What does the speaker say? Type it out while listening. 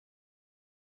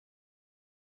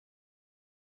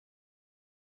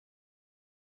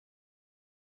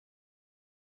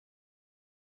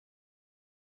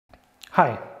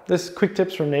Hi, this is Quick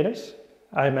Tips from Natives.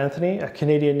 I'm Anthony, a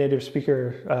Canadian native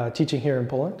speaker teaching here in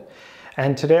Poland.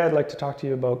 And today I'd like to talk to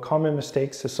you about common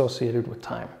mistakes associated with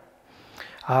time.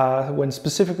 When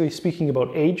specifically speaking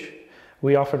about age,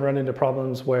 we often run into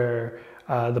problems where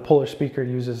the Polish speaker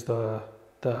uses the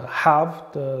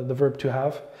have, the verb to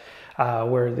have,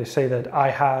 where they say that I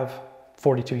have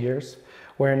 42 years,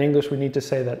 where in English we need to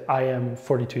say that I am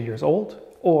 42 years old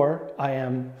or I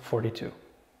am 42.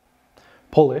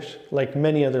 Polish, like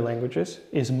many other languages,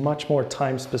 is much more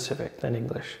time specific than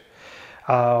English.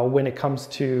 When it comes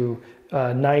to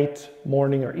night,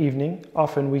 morning, or evening,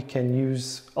 often we can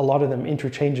use a lot of them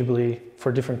interchangeably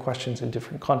for different questions in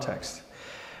different contexts.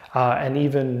 And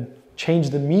even change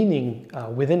the meaning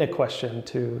within a question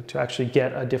to actually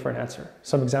get a different answer.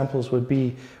 Some examples would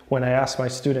be when I ask my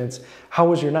students, "How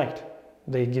was your night?"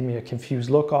 They give me a confused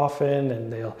look often,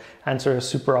 and they'll answer a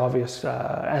super obvious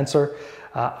answer.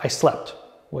 I slept,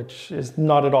 which is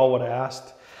not at all what I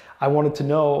asked. I wanted to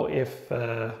know if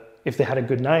they had a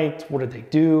good night, what did they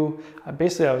do?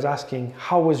 Basically, I was asking,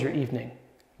 how was your evening?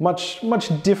 Much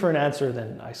different answer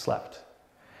than I slept.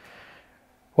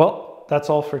 Well, that's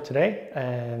all for today,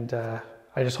 and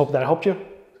I just hope that helped you.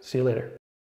 See you later.